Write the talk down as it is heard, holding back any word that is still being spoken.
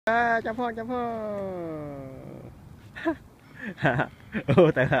chăm phong chăm phong.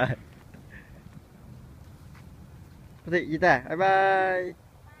 Ô tại ơi. Thị gì ta? Bye bye.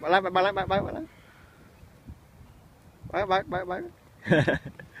 Bạn lắm, bạn lắm, bạn lắm, bạn lắm. Bye.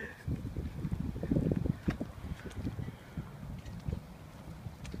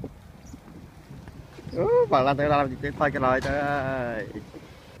 Bạn làm gì thôi cái lời trời ơi.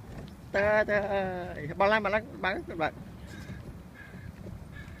 Trời ơi. Bạn lắm, bạn.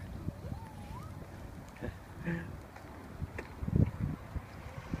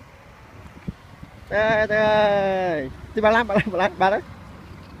 Trời ơi. Thì bạn đó.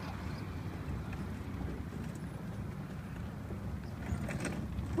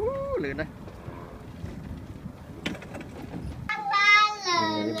 Lượn đây.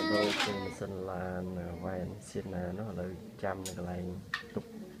 Nhưng mà tôi từng xin là vài xin là nó là trăm cái lại tục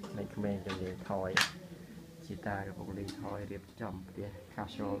mấy comment cho người thôi chị ta cái bộ đi thôi điệp chồng đi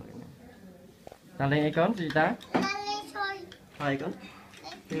casual ta lên ai con chị ta thôi con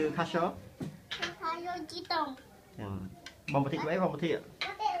từ casual bông thị mấy bông thị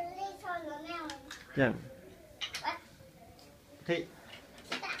chẳng thị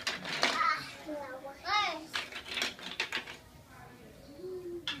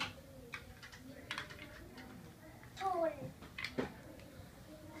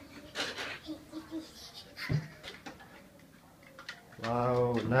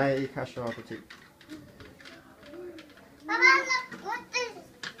wow này casual của chị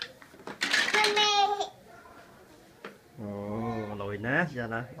lồi ná ra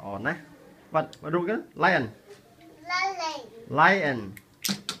nè ổn á vật đúng cái lion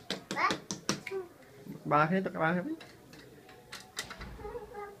ba hết tất cả ba hết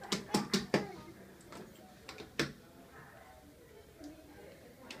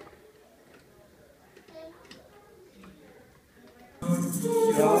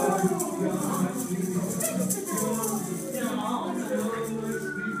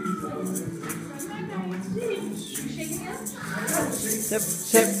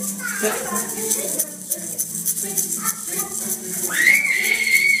Sip.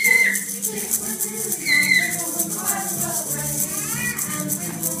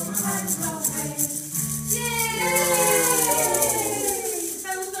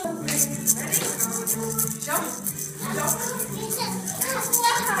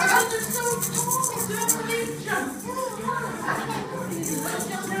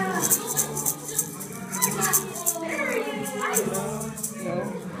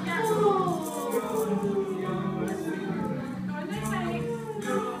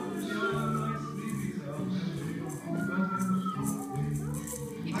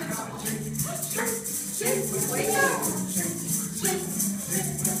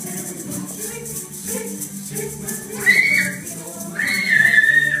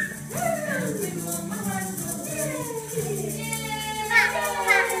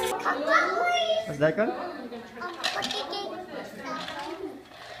 Đây con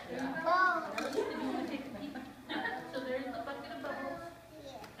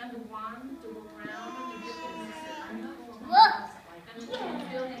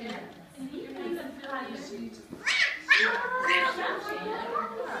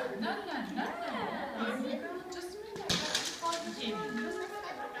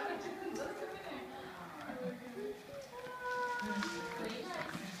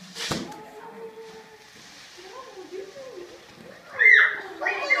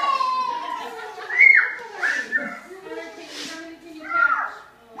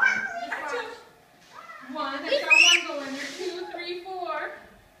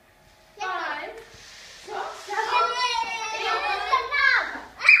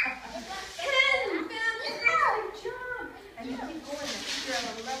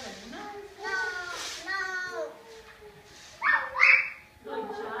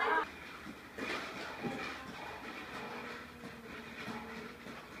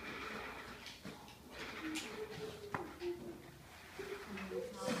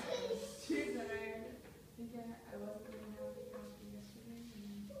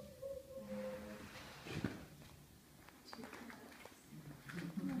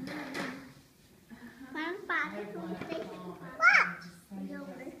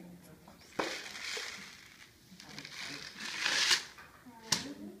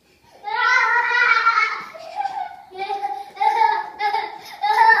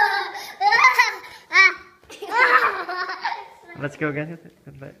let's go get it.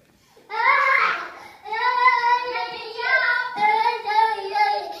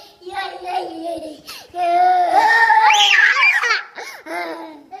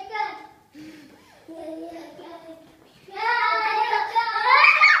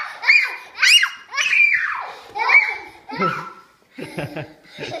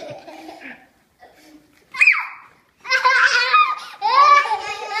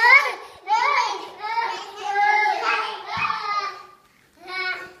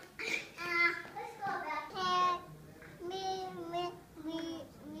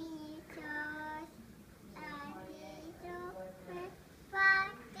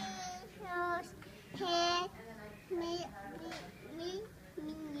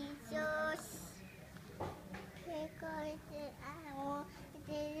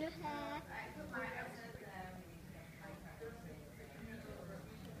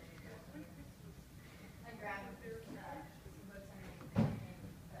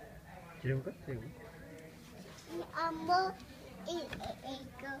 Chị đừng có chị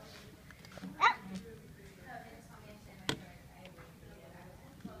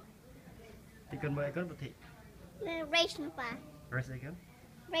thì cần mời con một thị Race pa. race again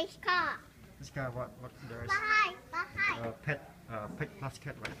Race car. this car what there's Bye. pet pet plus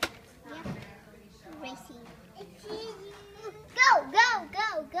cat right Yep. Racing. Go, go,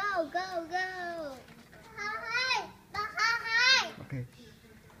 go, go, go, go. Hi. Hi. okay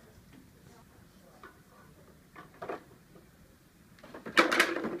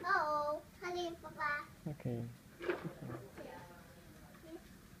Uh-oh. Honey, Papa. okay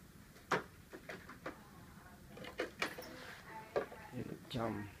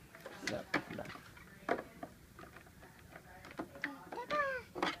chồng dạ đã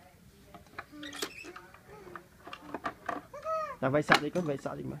là vậy sợ đi con vậy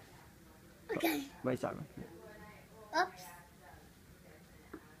sợ đi mà Okay. vậy sợ mà Oops.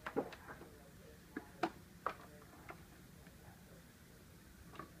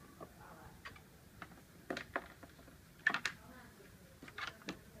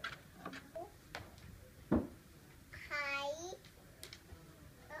 Hi.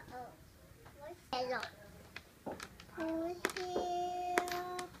 Uh-oh. What's yellow? Pull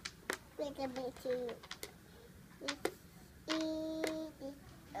here. Wait a minute too. This is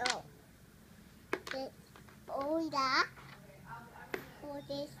oh. This older. For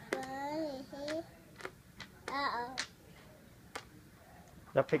this one is here. Uh-oh.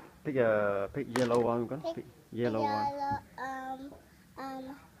 đã pick yellow one con Pick pick yellow one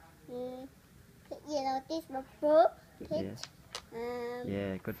yellow. This one blue. Pick. yes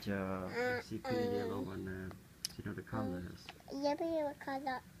yeah good job Uh, see pick the yellow one see know the colors Yeah,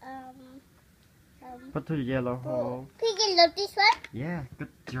 color. put to the yellow hole Pick yellow. This one. yeah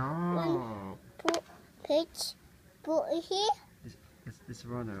good job Put pitch. Put here. this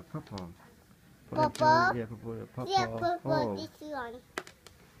one purple Purple. yeah purple Yeah, purple. hole This one.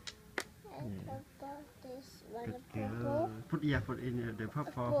 And Yeah. purple. This one. good Purple. girl put in the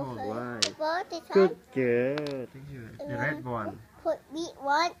purple hole right Purple. This one. good girl thank you the red one Put big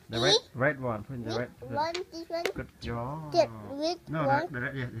one. the red one put in the red One. This one. good job Get with no one. the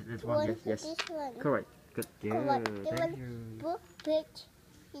red yes this one yes This one. correct good girl Correct. This thank one. you Put pitch.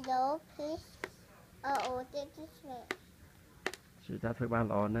 Yellow. Pitch. Oh, this way. chị ta phải ban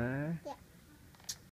lò nè Yeah.